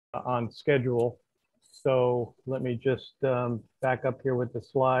on schedule. So let me just back up here with the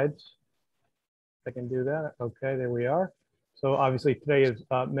slides. If I can do that. Okay, there we are. So obviously today is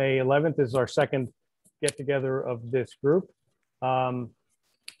May 11th is our second get together of this group.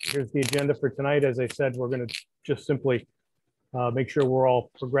 Here's the agenda for tonight. As I said, we're going to just simply make sure we're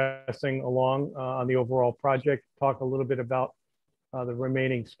all progressing along on the overall project, talk a little bit about the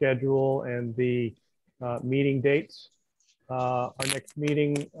remaining schedule and the meeting dates. Our next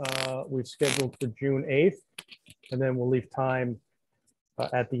meeting we've scheduled for June 8th, and then we'll leave time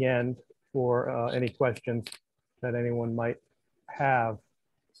at the end for any questions that anyone might have.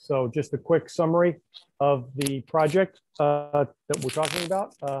 So just a quick summary of the project that we're talking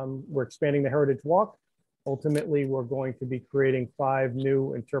about. We're expanding the Heritage Walk. Ultimately, we're going to be creating 5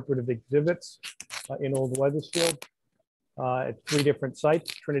 new interpretive exhibits in Old Wethersfield at 3 different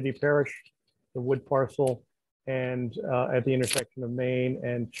sites: Trinity Parish, the Wood Parcel, and at the intersection of Main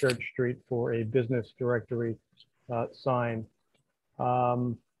and Church Street for a business directory sign.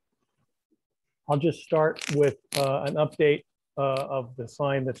 I'll just start with an update of the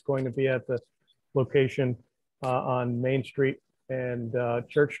sign that's going to be at the location on Main Street and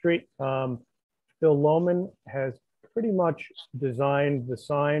Church Street. Phil Lohman has pretty much designed the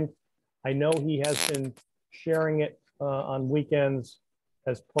sign. I know he has been sharing it on weekends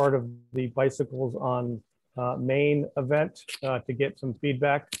as part of the Bicycles on Main event to get some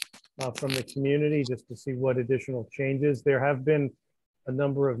feedback from the community, just to see what additional changes. There have been a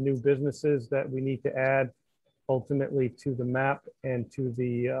number of new businesses that we need to add ultimately to the map and to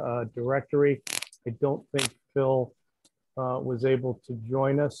the directory. I don't think Phil was able to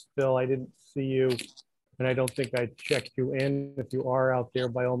join us. Phil, I didn't see you, and I don't think I checked you in. If you are out there,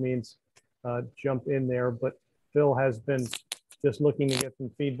 by all means, jump in there. But Phil has been just looking to get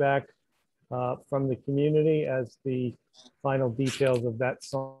some feedback from the community as the final details of that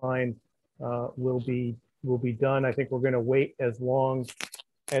sign will be done. I think we're going to wait as long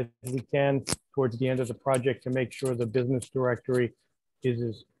as we can towards the end of the project to make sure the business directory is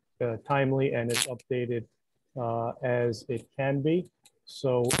as timely and as updated as it can be.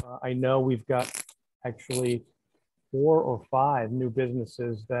 So I know we've got actually 4 or 5 new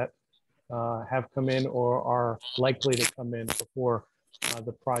businesses that have come in or are likely to come in before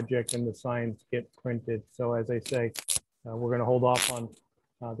the project and the signs get printed. So as I say, we're going to hold off on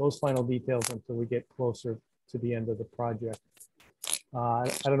those final details until we get closer to the end of the project. I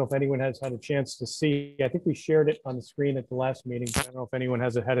don't know if anyone has had a chance to see. I think we shared it on the screen at the last meeting, but I don't know if anyone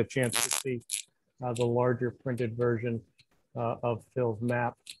has had a chance to see the larger printed version of Phil's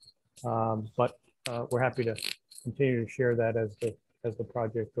map. But we're happy to continue to share that as the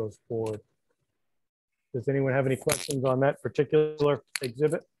project goes forward. Does anyone have any questions on that particular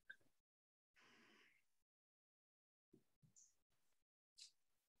exhibit?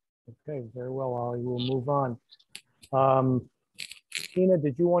 Okay, very well. I will move on. Tina,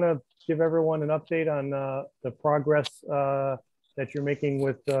 did you want to give everyone an update on the progress that you're making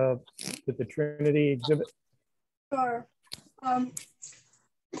with the Trinity exhibit? Sure.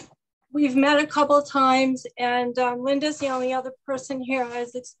 We've met a couple of times, and Linda's the only other person here. I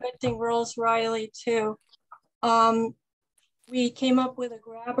was expecting Rose Riley too. We came up with a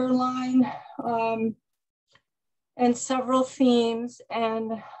grabber line and several themes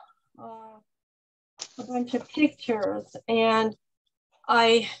and a bunch of pictures. And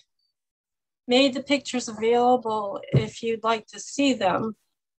I made the pictures available. If you'd like to see them,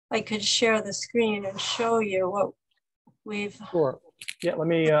 I could share the screen and show you what we've. Sure. Yeah, let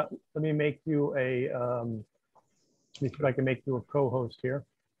me make you a let me see if I can make you a co-host here.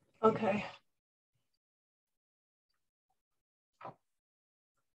 Okay.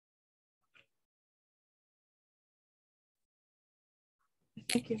 I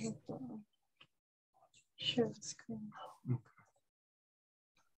think you have to share the screen.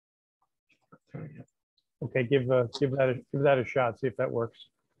 Okay, give that a shot. See if that works.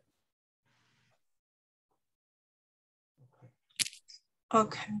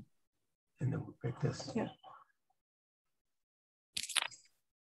 Okay. And then we'll pick this. Yeah.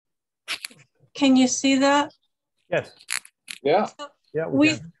 Can you see that? Yes. Yeah. Yeah.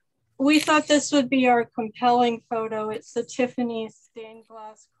 We thought this would be our compelling photo. It's the Tiffany stained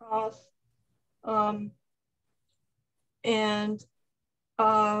glass cross.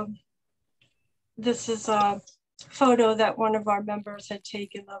 This is a photo that one of our members had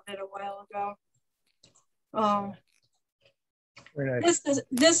taken of it a while ago. Very nice.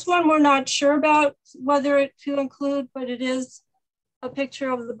 This one we're not sure about whether to include, but it is a picture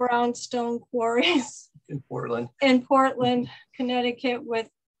of the brownstone quarries In Portland. in Portland, Connecticut, with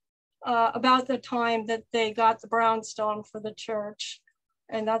about the time that they got the brownstone for the church.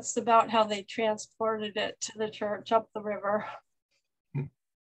 And that's about how they transported it to the church up the river.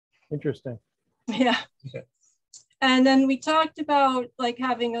 Interesting. Yeah. Okay. And then we talked about like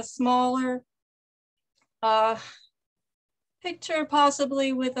having a smaller picture,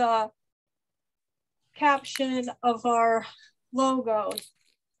 possibly with a caption of our logo.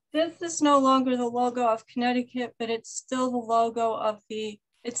 This is no longer the logo of Connecticut, but it's still the logo of the,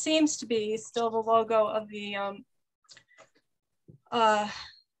 it seems to be still the logo of the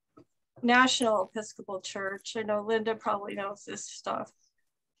National Episcopal Church. I know Linda probably knows this stuff.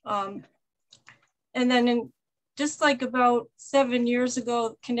 And then just like about 7 years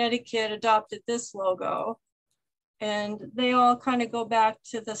ago, Connecticut adopted this logo. And they all kind of go back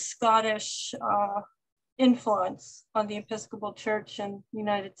to the Scottish influence on the Episcopal Church in the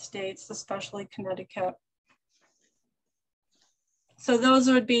United States, especially Connecticut. So those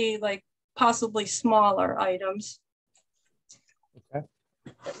would be like possibly smaller items. Okay.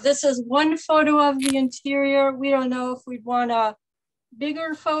 This is one photo of the interior. We don't know if we'd want a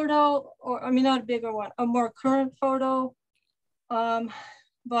bigger photo, or I mean, not a bigger one, a more current photo.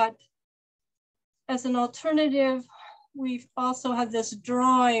 But as an alternative, we've also had this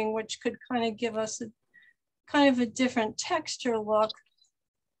drawing, which could kind of give us a kind of a different texture look,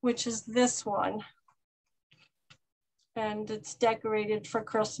 which is this one. And it's decorated for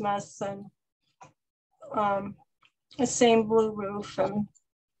Christmas, and the same blue roof, and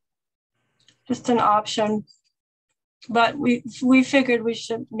just an option. But we figured we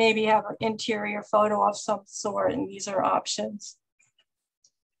should maybe have an interior photo of some sort, and these are options.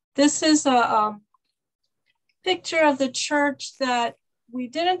 This is a picture of the church that we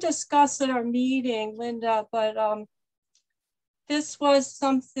didn't discuss at our meeting, Linda, but this was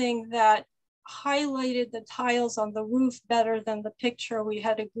something that highlighted the tiles on the roof better than the picture we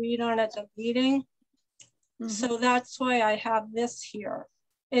had agreed on at the meeting. Mm-hmm. So that's why I have this here.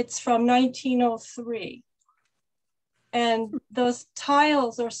 It's from 1903. And those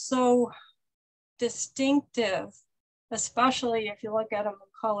tiles are so distinctive, especially if you look at them in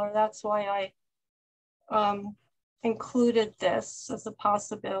color. That's why I included this as a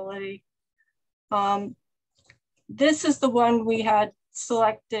possibility. This is the one we had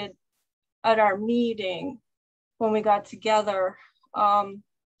selected at our meeting when we got together.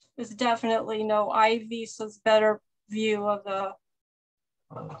 There's definitely no ivy, so it's better view of the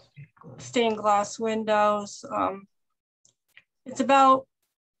stained glass windows. It's about,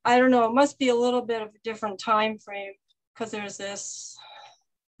 I don't know, it must be a little bit of a different time frame because there's this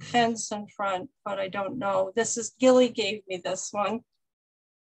fence in front, but I don't know. This is, Gilly gave me this one.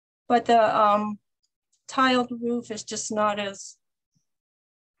 But the tiled roof is just not as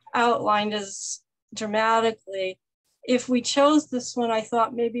outlined as dramatically. If we chose this one, I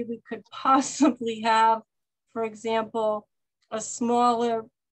thought maybe we could possibly have, for example, a smaller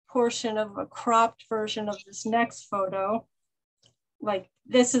portion of a cropped version of this next photo. Like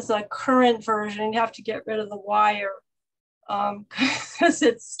this is a current version. You have to get rid of the wire because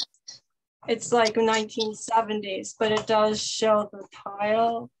it's like 1970s, but it does show the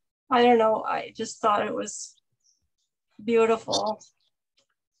tile. I don't know. I just thought it was beautiful.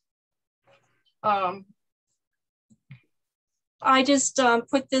 I just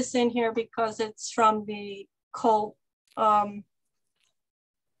put this in here because it's from the Colt.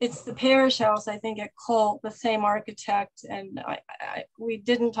 It's the parish house, I think, at Colt, the same architect. And we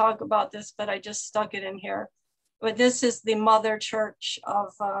didn't talk about this, but I just stuck it in here. But this is the mother church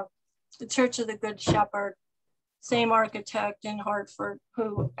of the Church of the Good Shepherd, same architect in Hartford,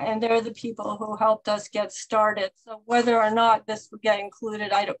 and they're the people who helped us get started. So whether or not this would get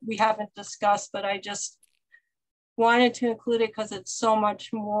included, we haven't discussed, but I just wanted to include it because it's so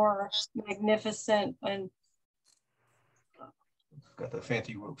much more magnificent and got the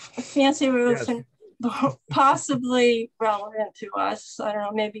fancy roof. Fancy roof, yes. And possibly relevant to us. I don't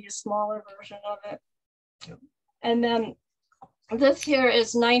know, maybe a smaller version of it. Yep. And then this here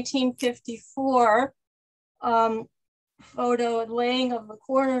is 1954 photo laying of the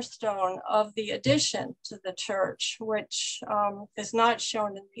cornerstone of the addition to the church, which is not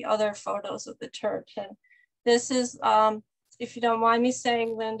shown in the other photos of the church. And this is, if you don't mind me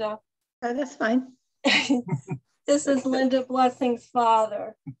saying, Linda. Oh, that's fine. This is Linda Blessing's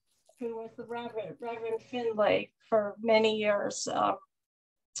father, who was the Reverend Finlay for many years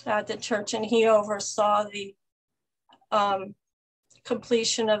at the church, and he oversaw the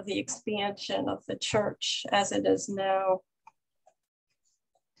completion of the expansion of the church as it is now.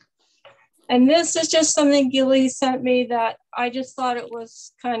 And this is just something Gilly sent me that I just thought it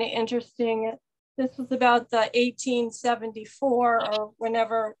was kind of interesting. This was about the 1874 or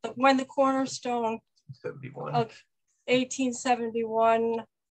when the cornerstone 71. of 1871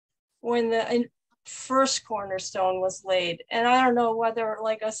 when the first cornerstone was laid. And I don't know whether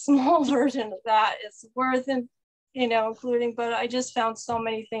like a small version of that is worth, including, but I just found so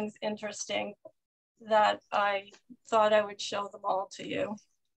many things interesting that I thought I would show them all to you.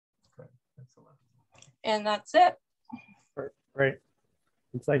 Okay. Excellent. And that's it. Great.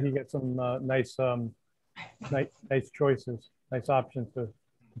 Looks like you get some nice choices, nice options to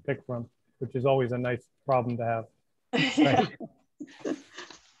pick from, which is always a nice problem to have. Yeah.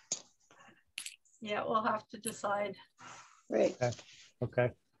 Yeah, we'll have to decide. Right.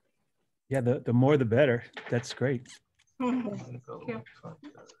 Okay. Yeah, the more the better. That's great. Mhm. I'm gonna go Yeah. find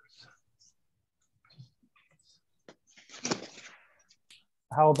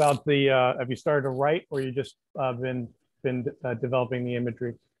How about the, have you started to write, or you just been developing the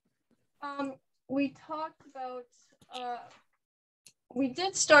imagery? We talked about, we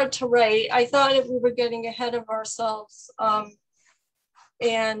did start to write. I thought we were getting ahead of ourselves.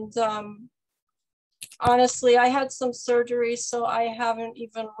 Honestly, I had some surgery, so I haven't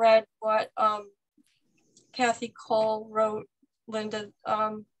even read what Kathy Cole wrote, Linda,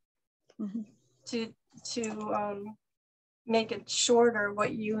 to make it shorter,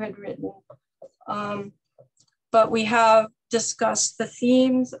 what you had written. But we have discussed the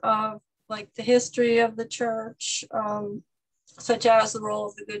themes of like the history of the church, such as the role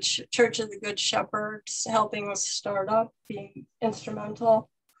of the Church of the Good Shepherd, helping us start up, being instrumental.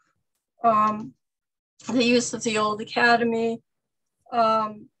 The use of the old academy,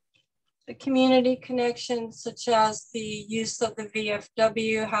 the community connections, such as the use of the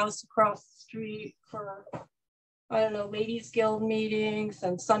VFW house across the street for, I don't know, ladies guild meetings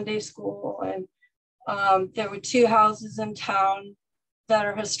and Sunday school. And there were 2 houses in town that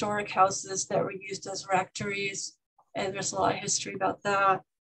are historic houses that were used as rectories. And there's a lot of history about that.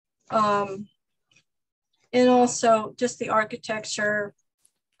 And also just the architecture,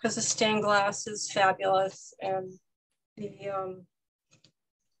 because the stained glass is fabulous. And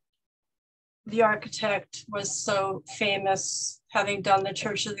the architect was so famous, having done the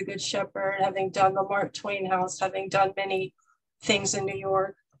Church of the Good Shepherd, having done the Mark Twain House, having done many things in New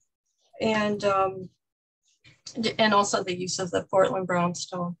York. And also the use of the Portland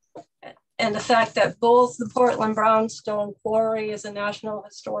brownstone. And the fact that both the Portland brownstone quarry is a National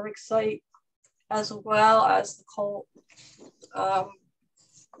Historic Site, as well as the cult,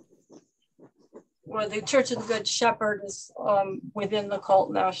 where the Church of the Good Shepherd is within the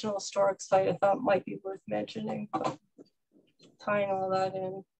cult National Historic Site, I thought might be worth mentioning, but tying all that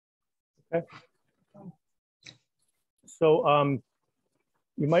in. Okay. So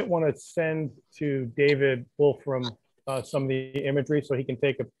you might want to send to David Wolfram some of the imagery so he can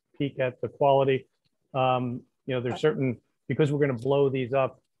take a peek at the quality. There's certain, because we're going to blow these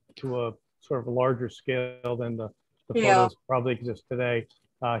up to a sort of a larger scale than the photos probably exist today.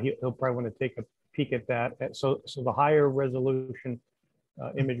 He'll probably want to take a peek at that. So the higher resolution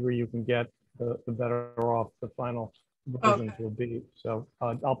imagery you can get, the better off the final versions will be. So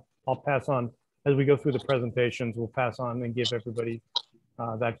I'll pass on, as we go through the presentations, we'll pass on and give everybody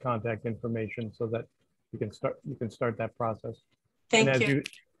that contact information so that you can start that process. Thank you.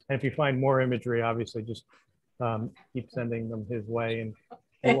 And if you find more imagery, obviously just keep sending them his way, and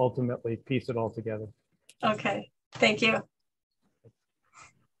we'll ultimately piece it all together. Okay, thank you.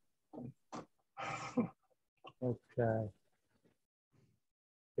 Okay.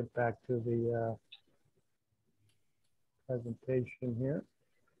 Get back to the presentation here.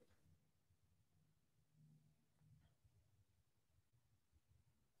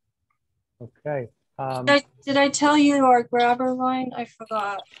 Okay. Did I tell you our grabber line? I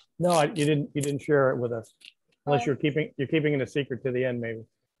forgot. No, you didn't. You didn't share it with us, unless you're keeping it a secret to the end, maybe.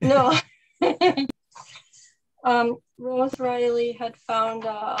 No. Rose Riley had found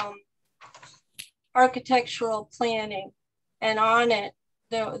architectural planning, and on it,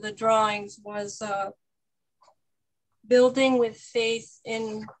 the drawings was building with faith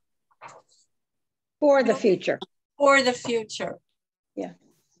in For the future. For the future. Yeah.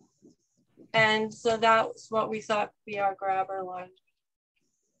 And so that was what we thought would be our grabber line.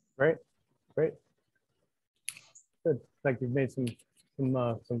 Great. Good. Like you've made some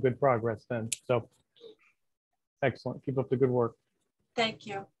good progress then. So excellent. Keep up the good work. Thank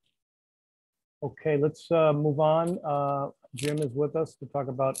you. Okay, let's move on. Jim is with us to talk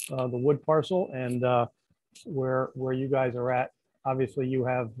about the wood parcel and where you guys are at. Obviously, you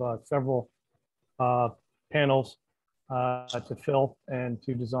have several panels to fill and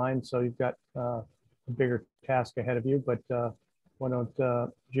to design, so you've got a bigger task ahead of you. But why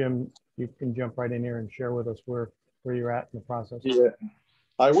don't Jim, you can jump right in here and share with us where you're at in the process. Yeah.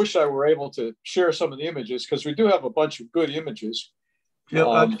 I wish I were able to share some of the images because we do have a bunch of good images.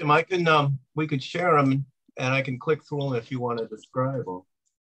 Yeah, Jim, I can, we could share them and I can click through them if you want to describe them.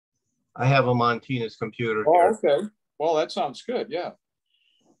 I have them on Tina's computer here. Okay. Well, that sounds good. Yeah.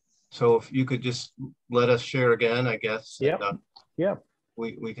 So if you could just let us share again, I guess. Yep. And, Yep.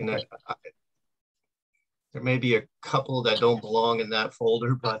 we can, there may be a couple that don't belong in that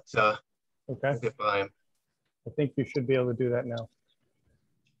folder, but Okay. we'll get by them. I think you should be able to do that now.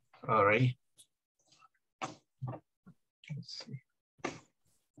 All right. Let's see.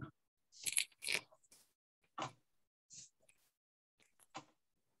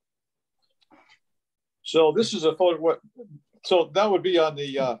 So this is a photo. So that would be on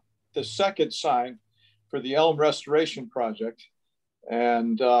the second sign for the elm restoration project,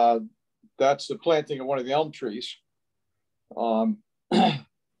 and that's the planting of one of the elm trees. We're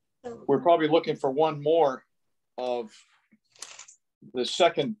probably looking for one more of the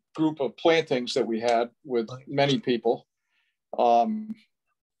second group of plantings that we had with many people. And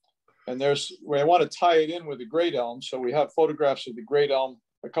we want to tie it in with the great elm. So we have photographs of the great elm,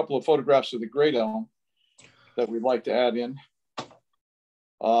 a couple of photographs of the great elm that we'd like to add in.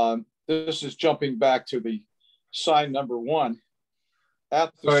 This is jumping back to the sign number 1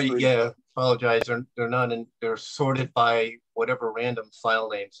 at the Sorry, street. yeah, apologize. They're not in, they're sorted by whatever random file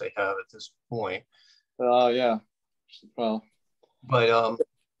names they have at this point. Yeah, well. But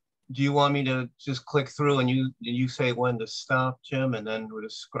do you want me to just click through and you say when to stop, Jim, and then we'll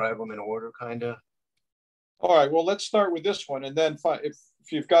describe them in order, kind of? All right, well, let's start with this one. And then if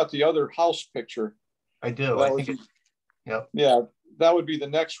you've got the other house picture. I do, I think it's, yep. Yeah, that would be the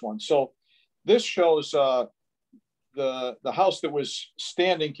next one. So this shows the house that was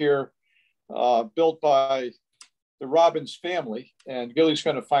standing here, built by the Robbins family. And Gilly's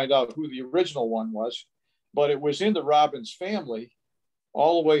going to find out who the original one was. But it was in the Robbins family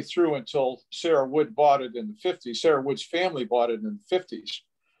all the way through until Sarah Wood bought it in the 50s. Sarah Wood's family bought it in the 50s.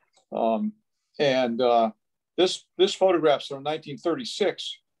 This photograph's from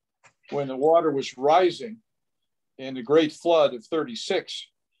 1936 when the water was rising in the Great Flood of 36.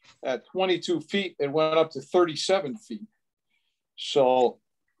 At 22 feet, it went up to 37 feet. So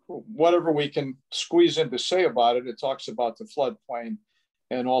whatever we can squeeze in to say about it, it talks about the floodplain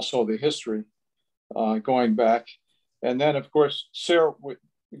and also the history going back. And then, of course, Sarah,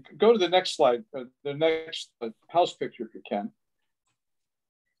 go to the next slide, the next house picture if you can.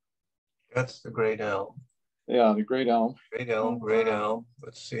 That's the great elm. Yeah, the great elm. Great elm, great elm.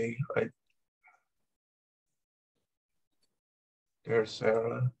 Let's see. There's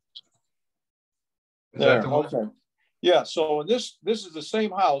Sarah. Is There, that the one? okay. Yeah, so this is the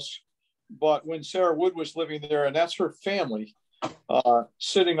same house, but when Sarah Wood was living there, and that's her family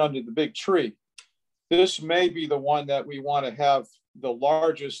sitting under the big tree. This may be the one that we want to have the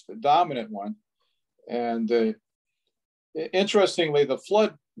largest, the dominant one. And interestingly, that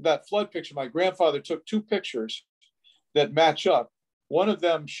flood picture, my grandfather took 2 pictures that match up. One of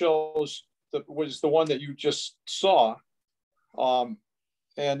them was the one that you just saw. And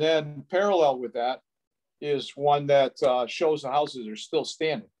then parallel with that is one that shows the houses are still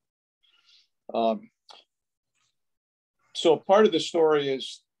standing. So part of the story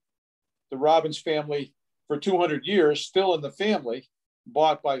is the Robbins family for 200 years, still in the family,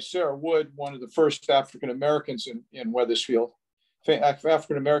 bought by Sarah Wood, one of the first African-Americans in Wethersfield,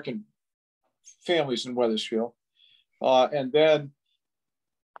 African-American families in Wethersfield. And then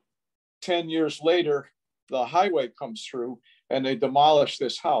 10 years later, the highway comes through and they demolish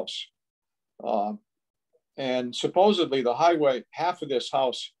this house. And supposedly the highway, half of this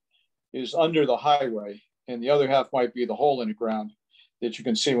house is under the highway and the other half might be the hole in the ground that you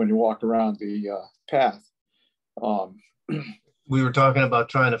can see when you walk around the path. We were talking about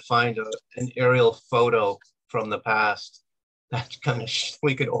trying to find an aerial photo from the past that kind of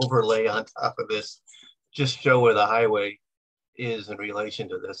we could overlay on top of this, just show where the highway is in relation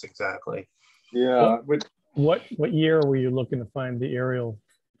to this exactly. Yeah. What year were you looking to find the aerial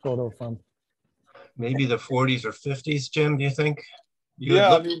photo from? Maybe the 40s or 50s, Jim, do you think?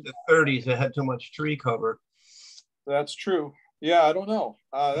 Yeah, I mean, the 30s, it had too much tree cover. That's true. Yeah, I don't know.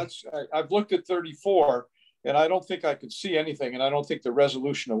 I've looked at 34 and I don't think I could see anything. And I don't think the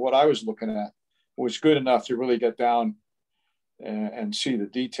resolution of what I was looking at was good enough to really get down and see the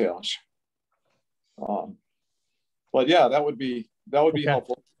details. But yeah, that would be Okay.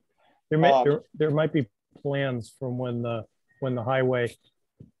 helpful. There might be plans from when the highway,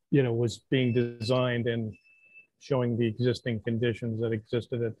 was being designed and showing the existing conditions that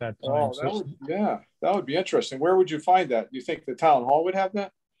existed at that time. Oh, that would be interesting. Where would you find that? Do you think the town hall would have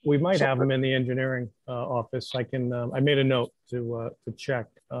that? We might So- have them in the engineering office. I can, I made a note to check.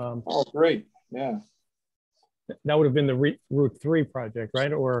 Oh, great. Yeah. That would have been the Route 3 project,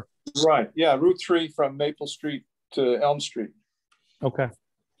 right? Or, Right. Yeah. Route 3 from Maple Street to Elm Street. okay,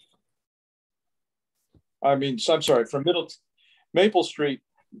 I mean, I'm sorry, from Maple Street,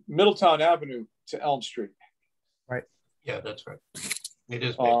 Middletown Avenue to Elm Street. Yeah, that's right. It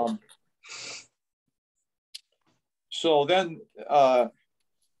is. So then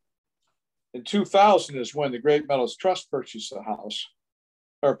in 2000 is when the Great Meadows Trust purchased the house,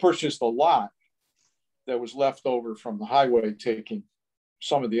 or purchased the lot that was left over from the highway, taking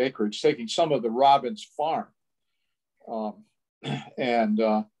some of the acreage, taking some of the Robbins farm.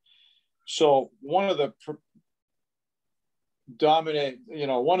 So one of the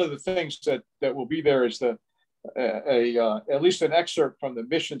one of the things that will be there is at least an excerpt from the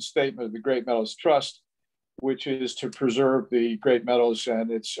mission statement of the Great Meadows Trust, which is to preserve the Great Meadows and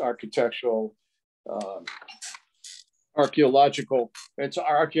its architectural, archaeological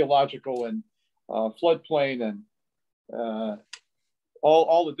and floodplain and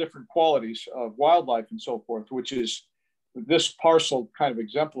all the different qualities of wildlife and so forth, which is this parcel kind of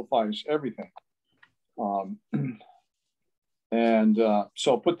exemplifies everything.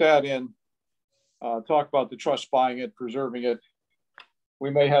 So put that in, talk about the trust buying it, preserving it.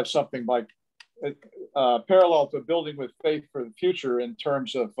 We may have something like parallel to building with faith for the future in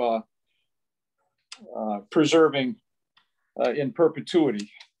terms of preserving in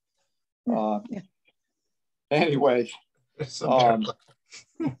perpetuity. Anyway,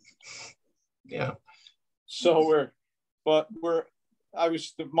 yeah. So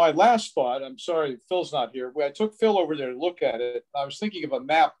my last thought, I'm sorry, Phil's not here. I took Phil over there to look at it. I was thinking of a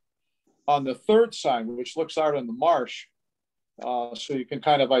map on the third sign, which looks out on the marsh. So you can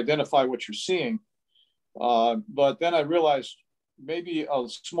kind of identify what you're seeing. But then I realized maybe a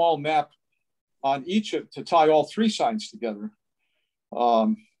small map on each to tie all three signs together.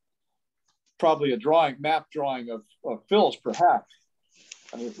 Probably a map drawing of Phil's, perhaps.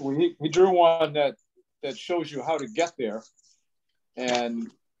 I mean, we drew one that shows you how to get there, and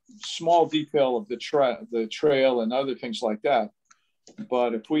small detail of the trail and other things like that.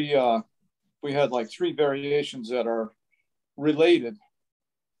 But if we had like three variations that are related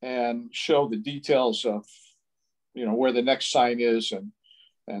and show the details of, where the next sign is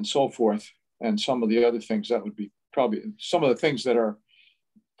and so forth, and some of the other things, that would be probably some of the things that are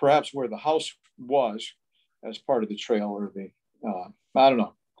perhaps where the house was as part of the trail, or the I don't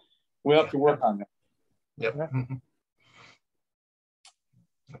know. We have to work on that. Yep.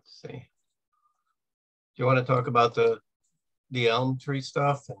 Let's see. Do you want to talk about the elm tree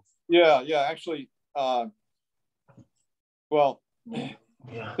stuff? Yeah. Actually,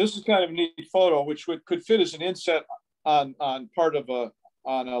 this is kind of a neat photo, which could fit as an inset on part of a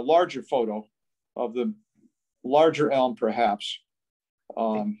larger photo of the larger elm, perhaps.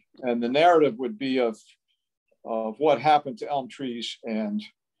 And the narrative would be of what happened to elm trees and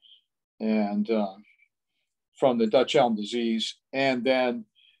from the Dutch elm disease, and then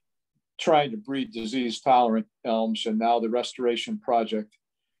trying to breed disease tolerant elms, and now the restoration project,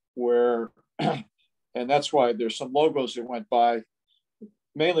 where and that's why there's some logos that went by,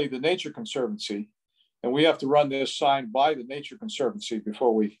 mainly the Nature Conservancy, and we have to run this sign by the Nature Conservancy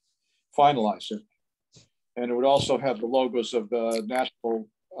before we finalize it. And it would also have the logos of the national,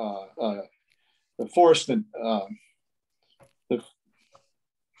 the forest and the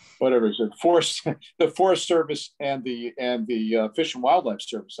Forest Service and the Fish and Wildlife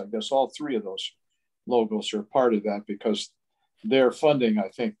Service. I guess all three of those logos are part of that, because they're funding, I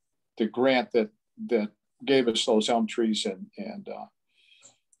think, the grant that gave us those elm trees and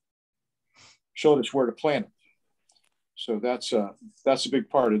showed us where to plant them. So that's a big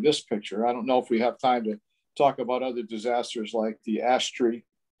part of this picture. I don't know if we have time to talk about other disasters like the ash tree.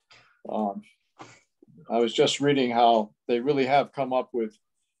 I was just reading how they really have come up with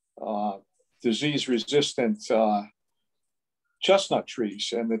disease-resistant chestnut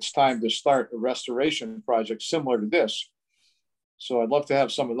trees, and it's time to start a restoration project similar to this. So I'd love to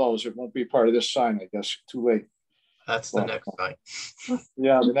have some of those. It won't be part of this sign, I guess. Too late. That's the next sign.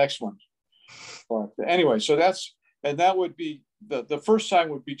 Yeah, the next one. But anyway, so that would be the first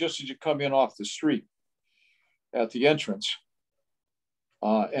sign would be just as you come in off the street at the entrance.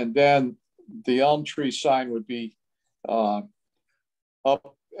 And then the elm tree sign would be up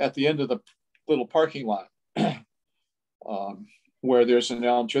at the end of the little parking lot where there's an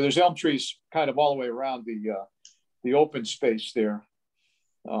elm tree. There's elm trees kind of all the way around the open space there,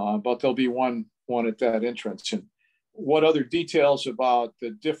 but there'll be one at that entrance. And what other details about the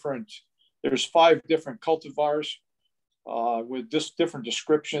different, there's 5 different cultivars with just different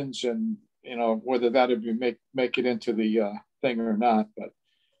descriptions, and whether that would make it into the thing or not, but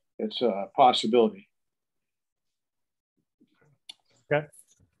it's a possibility. Okay.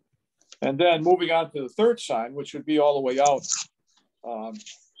 And then moving on to the third sign, which would be all the way out.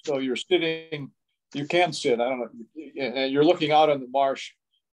 So you're sitting, you can sit, I don't know, and you're looking out on the marsh,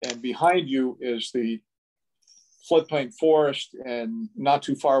 and behind you is the floodplain forest, and not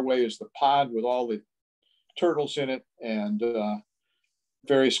too far away is the pond with all the turtles in it, and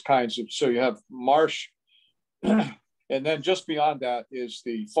various kinds of, so you have marsh. And then just beyond that is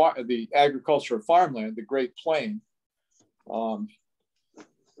the agricultural farmland, the Great Plain.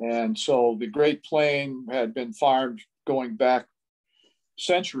 And so the Great Plain had been farmed going back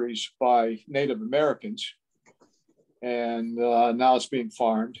centuries by Native Americans. And now it's being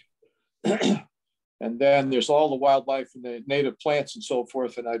farmed. And then there's all the wildlife and the native plants and so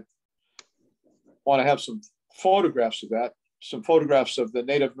forth. And I want to have some photographs of that, some photographs of the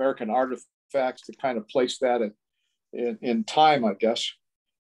Native American artifacts to kind of place that in time, I guess,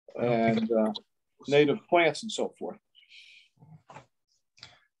 and native plants and so forth.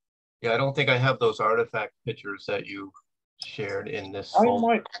 Yeah, I don't think I have those artifact pictures that you shared in this. I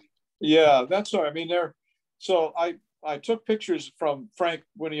might, yeah, that's all. I mean, so I took pictures from Frank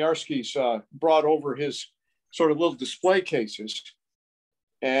Winiarski's brought over his sort of little display cases,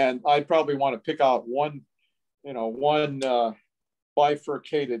 and I'd probably want to pick out one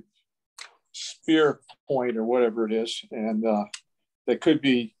bifurcated spear point or whatever it is, and that could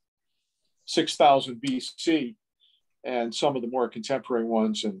be 6,000 BC, and some of the more contemporary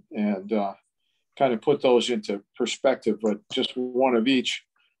ones, and kind of put those into perspective. But just one of each.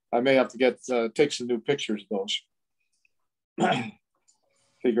 I may have to take some new pictures of those.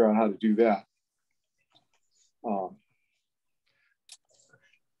 Figure out how to do that.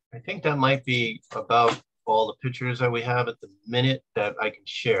 I think that might be about all the pictures that we have at the minute that I can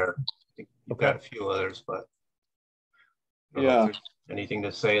share. I think you've got a few others, but yeah. Anything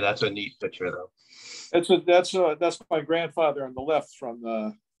to say? That's a neat picture, though. That's my grandfather on the left from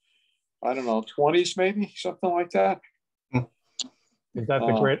the, I don't know, 20s maybe, something like that. Is that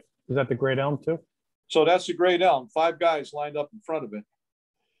the great elm too? So that's the great elm. 5 guys lined up in front of it.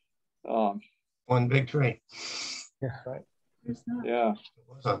 One big tree. Yeah, right. Yeah. It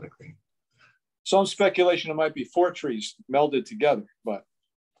was on the green. Some speculation it might be 4 trees melded together, but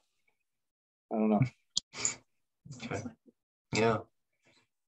I don't know. Okay. Yeah.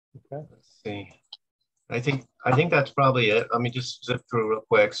 Okay. Let's see. I think that's probably it. Let me just zip through real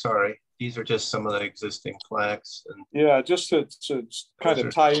quick. Sorry. These are just some of the existing plaques. And yeah, just to kind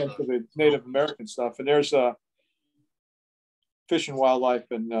of tie into the Native American stuff. And there's a Fish and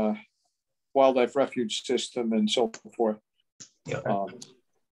Wildlife and Wildlife Refuge System and so forth. Yeah.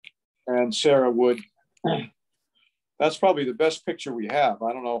 And Sarah Wood. That's probably the best picture we have.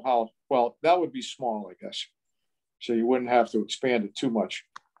 I don't know how, well, that would be small, I guess. So you wouldn't have to expand it too much.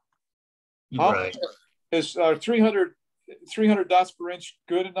 Right. Is 300 dots per inch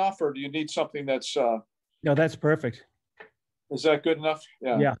good enough, or do you need something that's No, that's perfect. Is that good enough?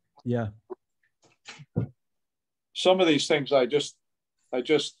 Yeah. Some of these things I just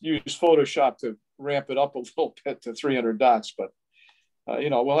use Photoshop to ramp it up a little bit to 300 dots, but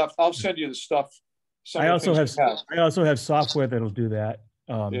I'll send you the stuff. I also have software that'll do that.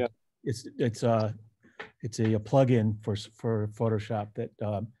 Yeah. It's a plugin for Photoshop that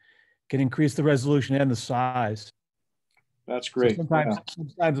can increase the resolution and the size. That's great. So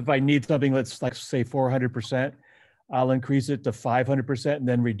sometimes if I need something, let's like say 400%, I'll increase it to 500% and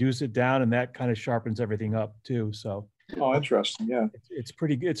then reduce it down, and that kind of sharpens everything up too. So. Oh, interesting. Yeah. It's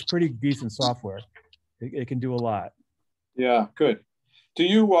pretty decent software. It can do a lot. Yeah, good. Do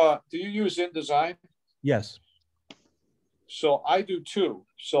you use InDesign? Yes. So I do too.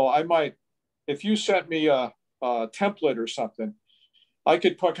 So I might, if you sent me a template or something, I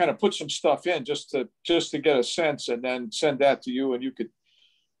could kind of put some stuff in just to get a sense, and then send that to you, and you could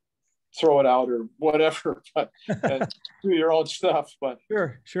throw it out or whatever, but and do your own stuff. But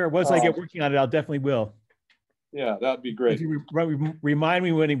sure. Once I get working on it, I'll definitely will. Yeah, that'd be great. If you remind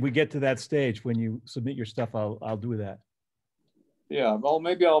me when we get to that stage, when you submit your stuff, I'll do that. Yeah, well,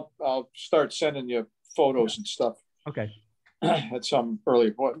 maybe I'll start sending you photos and stuff. Okay. At some early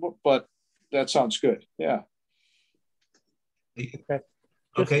point, but that sounds good. Yeah.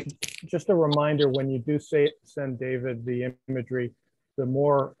 Okay. Just a reminder, when you do send David the imagery, the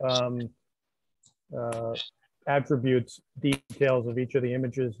more attributes, details of each of the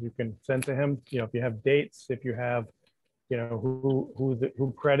images you can send to him. If you have dates, if you have,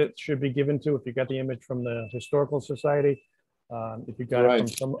 who credits should be given to, if you got the image from the Historical Society, If you got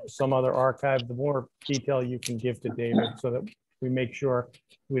it from some other archive, the more detail you can give to David so that we make sure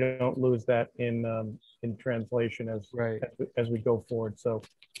we don't lose that in translation as we go forward. So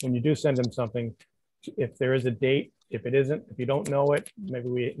when you do send him something, if there is a date, if it isn't, if you don't know it, maybe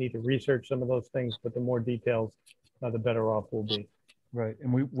we need to research some of those things, but the more details, the better off we'll be. Right.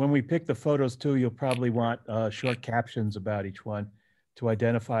 And when we pick the photos too, you'll probably want short captions about each one to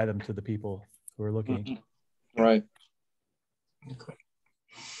identify them to the people who are looking. Mm-hmm. Right. Okay.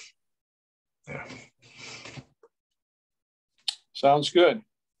 Yeah. Sounds good.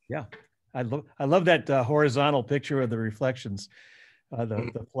 Yeah. I love that horizontal picture of the reflections,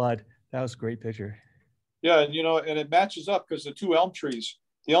 the flood. That was a great picture. Yeah, and and it matches up because the two elm trees,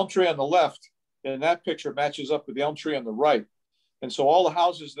 the elm tree on the left in that picture matches up with the elm tree on the right. And so all the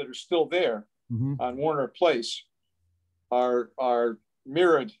houses that are still there on Warner Place are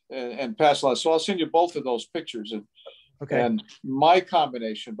mirrored and passed out. So I'll send you both of those pictures and my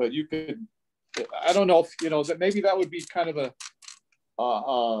combination, but you could, I don't know if, that maybe that would be kind of a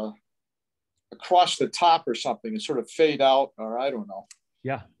across the top or something and sort of fade out, or I don't know.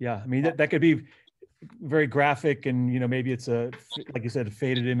 Yeah. Yeah. I mean, that could be very graphic and, maybe it's like you said, a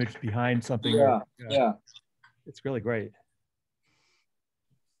faded image behind something. Yeah. It's really great.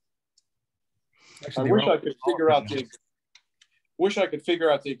 Actually, I wish I could figure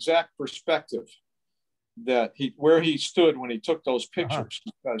out the exact perspective that where he stood when he took those pictures,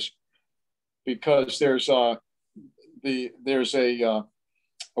 because there's a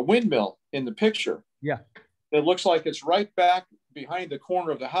windmill in the picture. Yeah. It looks like it's right back behind the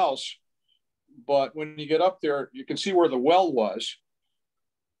corner of the house, but when you get up there, you can see where the well was,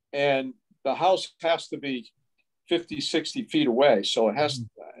 and the house has to be 50, 60 feet away. So it has,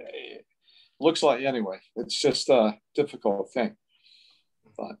 looks like, anyway, it's just a difficult thing.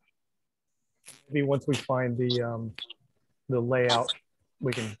 But maybe once we find the layout,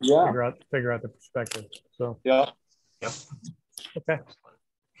 we can figure out the perspective. So yeah. Yep. Okay.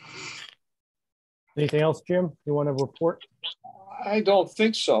 Anything else, Jim, you want to report? I don't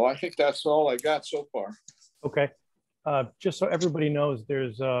think so. I think that's all I got so far. Okay. Just so everybody knows,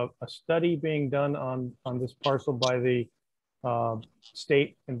 there's a study being done on this parcel by the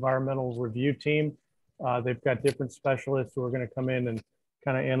State Environmental Review Team. They've got different specialists who are going to come in and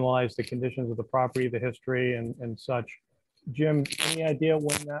kind of analyze the conditions of the property, the history, and such. Jim, any idea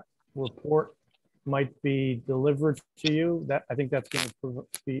when that report might be delivered to you? That I think that's going to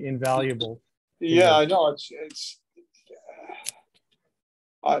be invaluable. Yeah, I know. It's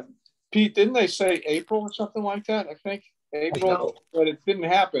Pete, didn't they say April or something like that? I think April, but it didn't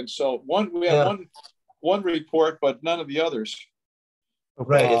happen. So we had one report, but none of the others.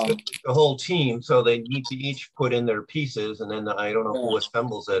 Right, it's the whole team, so they need to each put in their pieces, and then I don't know who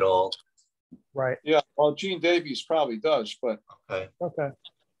assembles it all. Right. Yeah, well, Gene Davies probably does, but okay.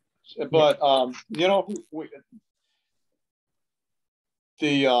 But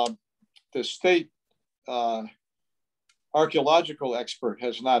the state archaeological expert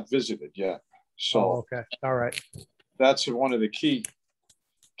has not visited yet, so okay, all right. That's one of the key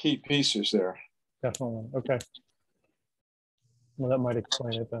pieces there. Definitely. Okay. Well, that might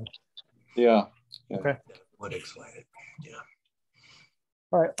explain it then. Yeah. Okay. That would explain it. Yeah.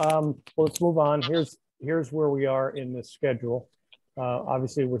 All right. Well, let's move on. Here's where we are in the schedule.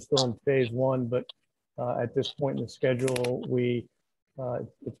 Obviously, we're still in phase one, but at this point in the schedule,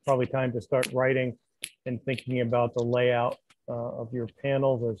 it's probably time to start writing and thinking about the layout of your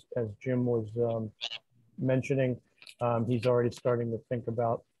panels, as Jim was mentioning. He's already starting to think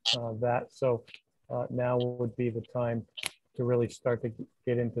about that. So now would be the time to really start to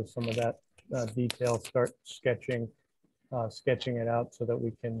get into some of that detail, start sketching it out so that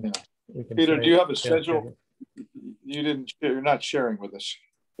we can Peter, do you have a schedule? You're not sharing with us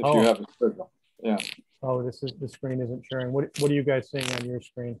if you have a schedule. Yeah. Oh, the screen isn't sharing. What are you guys seeing on your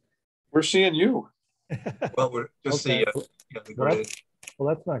screen? We're seeing you. Well, we're just okay. Well,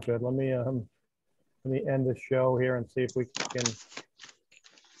 that's not good. Let me end the show here and see if we can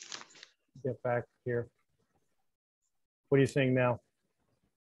get back here. What are you seeing now?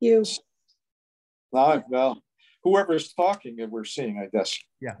 You. Well, whoever's talking, we're seeing, I guess.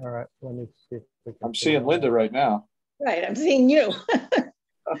 Yeah. All right. Let me see if we can. I'm seeing Linda right now. Right. I'm seeing you.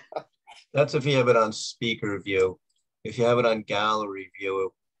 That's if you have it on speaker view. If you have it on gallery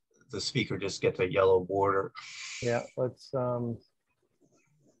view, the speaker just gets a yellow border. Yeah. Let's see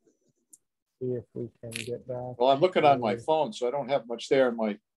if we can get back. Well, I'm looking on my phone, so I don't have much there.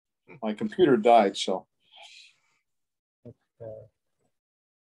 My computer died, so. Okay.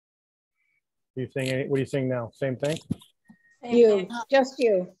 What are you seeing now? Same thing? You, just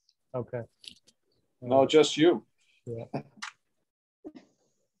you. Okay. No, just you. Yeah.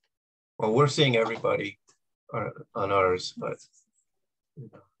 Well, we're seeing everybody on ours, but.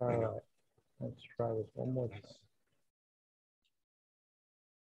 All right, let's try this one more time.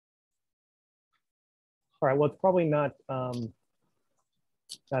 All right, well, it's probably not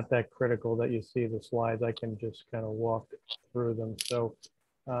that critical that you see the slides. I can just kind of walk through them. So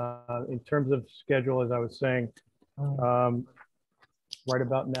in terms of schedule, as I was saying, right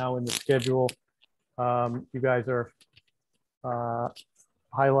about now in the schedule, you guys are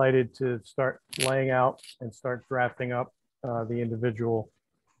highlighted to start laying out and start drafting up the individual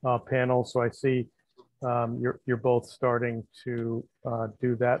panels. So I see you're both starting to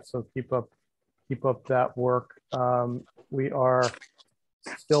do that. So keep up that work. We are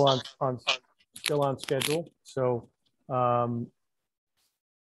still on schedule. So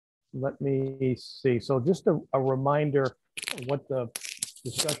let me see. So just a reminder of what the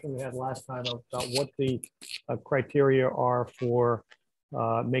discussion we had last time about what the criteria are for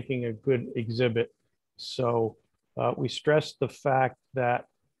making a good exhibit. So we stressed the fact that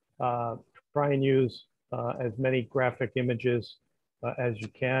try and use as many graphic images as you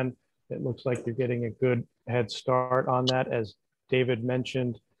can. It looks like you're getting a good head start on that. As David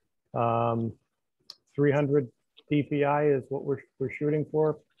mentioned, 300 DPI is what we're shooting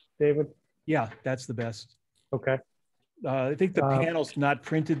for, David? Yeah, that's the best. Okay. I think the panel's not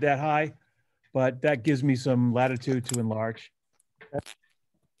printed that high, but that gives me some latitude to enlarge. I think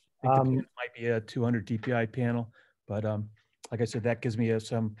the panel might be a 200 DPI panel, but like I said, that gives me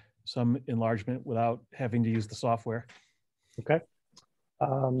some enlargement without having to use the software. Okay.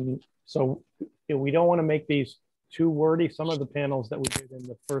 So we don't want to make these too wordy. Some of the panels that we did in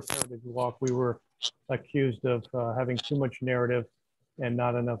the first Heritage Walk, we were accused of having too much narrative and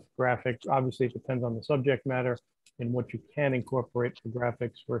not enough graphic. Obviously, it depends on the subject matter and what you can incorporate for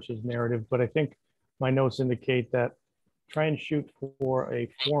graphics versus narrative. But I think my notes indicate that try and shoot for a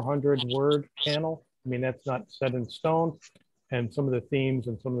 400-word panel. I mean, that's not set in stone. And some of the themes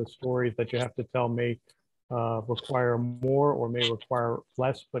and some of the stories that you have to tell may require more or may require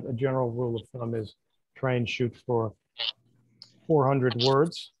less, but a general rule of thumb is try and shoot for 400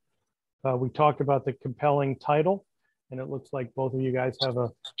 words. We talked about the compelling title, and it looks like both of you guys have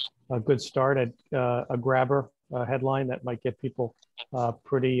a good start at a grabber headline that might get people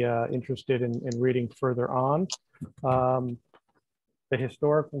pretty interested in reading further on. The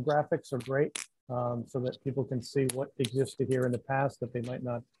historical graphics are great, so that people can see what existed here in the past that they might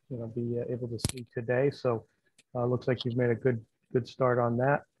not be able to see today. So looks like you've made a good start on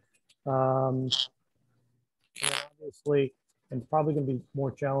that. Obviously, and probably going to be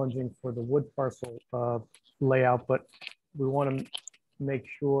more challenging for the wood parcel layout, but we want to make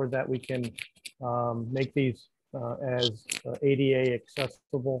sure that we can make these as ADA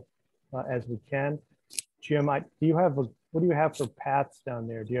accessible as we can. Jim, what do you have for paths down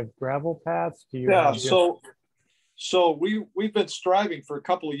there? Do you have gravel paths? Do you have so we've been striving for a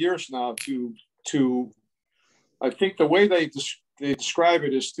couple of years now to I think the way they describe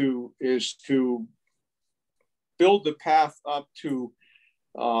it is to build the path up to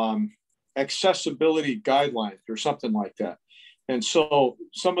accessibility guidelines or something like that. And so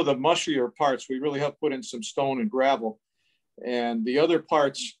some of the mushier parts, we really have put in some stone and gravel, and the other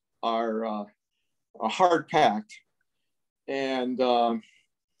parts are hard packed. And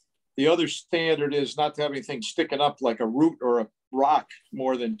the other standard is not to have anything sticking up like a root or a rock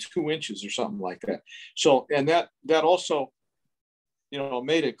more than 2 inches or something like that. So, and that also,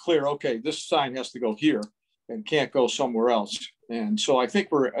 made it clear, okay, this sign has to go here and can't go somewhere else. And so I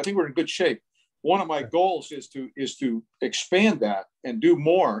think we're in good shape. One of my goals is to expand that and do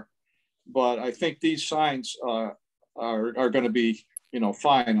more, but I think these signs are going to be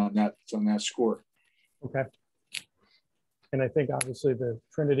fine on that score. Okay. And I think obviously the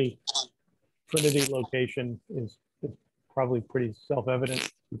Trinity location is probably pretty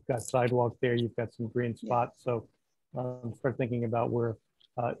self-evident. You've got sidewalk there, you've got some green spots. So start thinking about where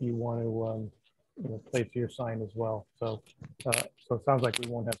you want to place your sign as well. So so it sounds like we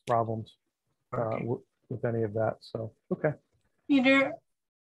won't have problems with any of that. So okay. Peter,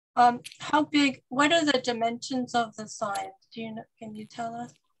 how big? What are the dimensions of the signs? Do you know? Can you tell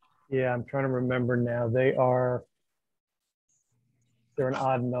us? Yeah, I'm trying to remember now. They're an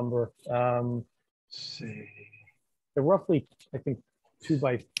odd number. Let's see. They're roughly, I think, 2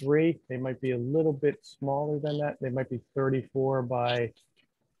 by 3. They might be a little bit smaller than that. They might be 34 by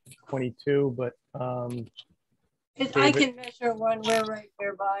 22, but I David, can measure one. We're right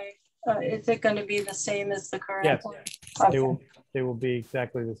nearby. Is it going to be the same as the current yes, one? Okay. they will be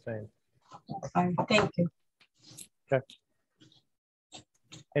exactly the same. Fine. Thank you. Okay.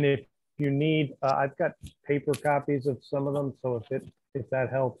 And if you need, I've got paper copies of some of them. So if it if that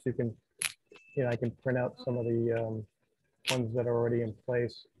helps, you can, I can print out some of the ones that are already in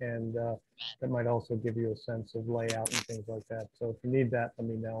place, and that might also give you a sense of layout and things like that. So if you need that, let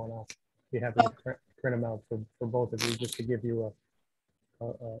me know, and I'll be happy to print them out for both of you, just to give you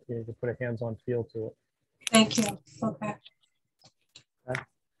to put a hands-on feel to it. Thank you. Okay.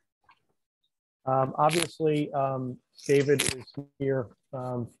 Obviously, David is here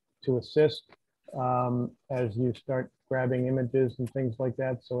to assist as you start grabbing images and things like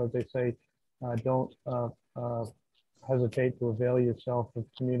that. So as they say, don't hesitate to avail yourself of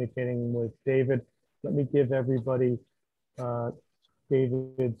communicating with David. Let me give everybody David,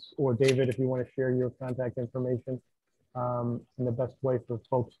 if you want to share your contact information, and the best way for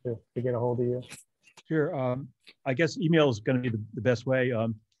folks to get a hold of you. Sure. I guess email is going to be the best way.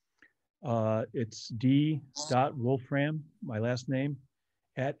 It's d.wolfram, my last name,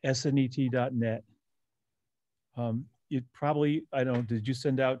 @snet.net. You probably, I don't know, did you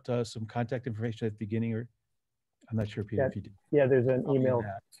send out some contact information at the beginning, or I'm not sure, Peter, if you did. Yeah, there's an email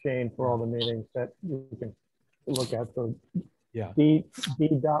chain for all the meetings that you can look at. So yeah,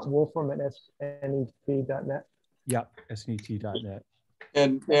 d.wolfram at snet.net. Yeah, snet.net.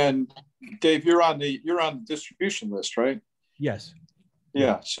 And Dave, you're on the distribution list, right? Yes.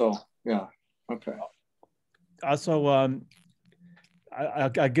 Yeah. So yeah. Okay. Also, I'll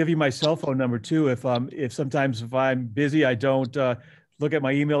give you my cell phone number too. If sometimes if I'm busy, I don't look at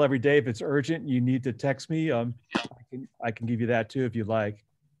my email every day. If it's urgent, you need to text me. I can give you that too if you'd like.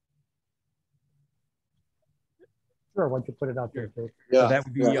 Sure. Why don't you put it out there, Dave? Yeah, so that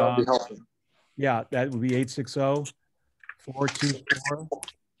would be, that'd be helpful. Yeah, that would be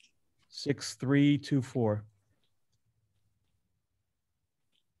 860-424-6324.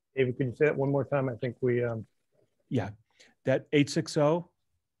 David, could you say it one more time? I think we. Yeah, that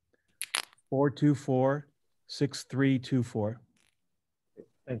 860-424-6324.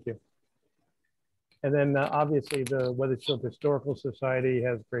 Thank you. And then obviously the Weathersfield Historical Society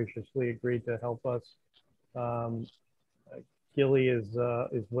has graciously agreed to help us. Gilly is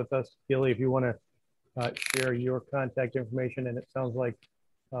with us. Gilly, if you want to share your contact information, and it sounds like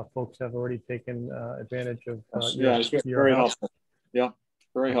folks have already taken advantage of it's been very helpful. Yeah,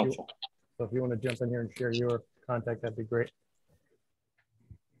 very helpful. So if you want to jump in here and share your contact, that'd be great.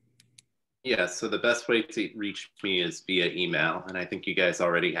 Yeah, so the best way to reach me is via email, and I think you guys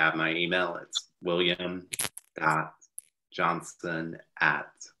already have my email. It's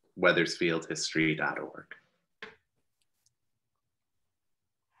william.johnson@weathersfieldhistory.org.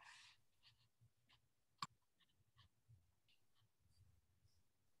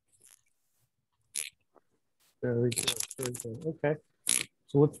 Very good. Very good. Okay.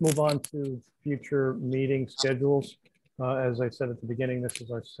 So let's move on to future meeting schedules. As I said at the beginning, this is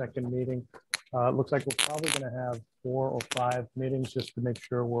our second meeting. It looks like we're probably going to have 4 or 5 meetings just to make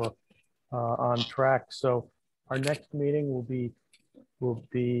sure we're on track. So our next meeting will be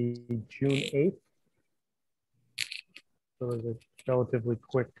June 8th. So there's a relatively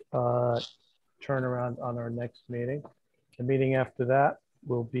quick turnaround on our next meeting. The meeting after that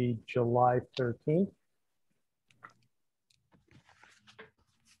will be July 13th.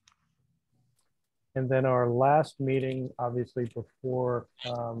 And then our last meeting, obviously before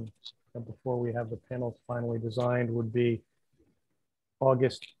we have the panels finally designed, would be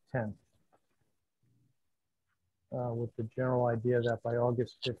August 10th. With the general idea that by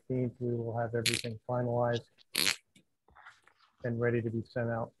August 15th, we will have everything finalized and ready to be sent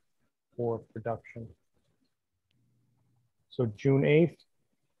out for production. So June 8th,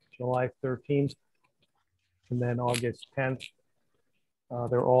 July 13th, and then August 10th.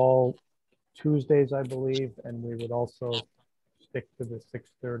 They're all Tuesdays, I believe, and we would also stick to the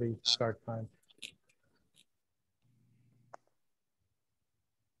 6:30 start time.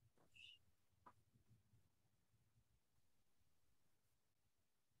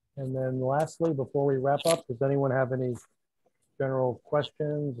 And then lastly, before we wrap up, does anyone have any general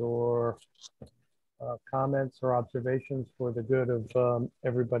questions or comments or observations for the good of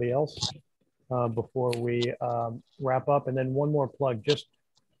everybody else before we wrap up? And then one more plug, just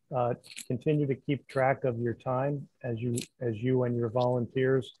continue to keep track of your time as you and your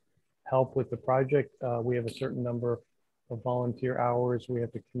volunteers help with the project. We have a certain number of volunteer hours we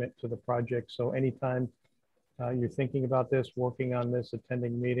have to commit to the project. So anytime you're thinking about this, working on this,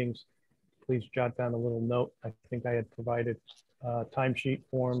 attending meetings, please jot down a little note. I think I had provided timesheet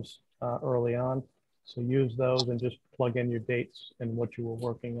forms early on. So use those and just plug in your dates and what you were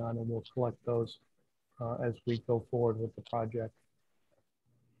working on, and we'll collect those as we go forward with the project.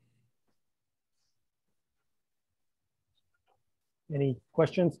 Any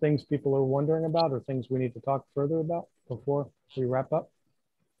questions, things people are wondering about, or things we need to talk further about before we wrap up?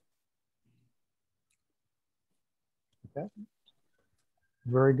 Okay.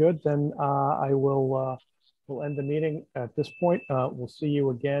 Very good. Then I will we'll end the meeting at this point. We'll see you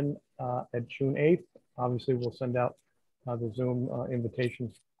again at June 8th. Obviously, we'll send out the Zoom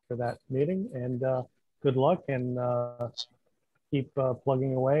invitations for that meeting. And good luck, and keep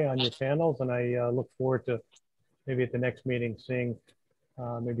plugging away on your panels. And I look forward to maybe at the next meeting seeing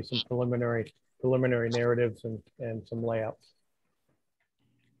maybe some preliminary narratives and some layouts.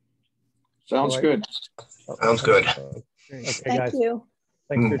 Sounds Right. good. Sounds good. Okay, Thank guys. you.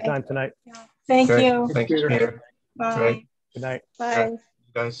 Thanks for your time tonight. Thank Great. you. Thanks, Peter. Peter. Bye. Great. Good night. Bye.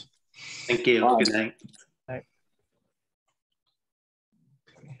 Guys. Thank you. Bye. Good night.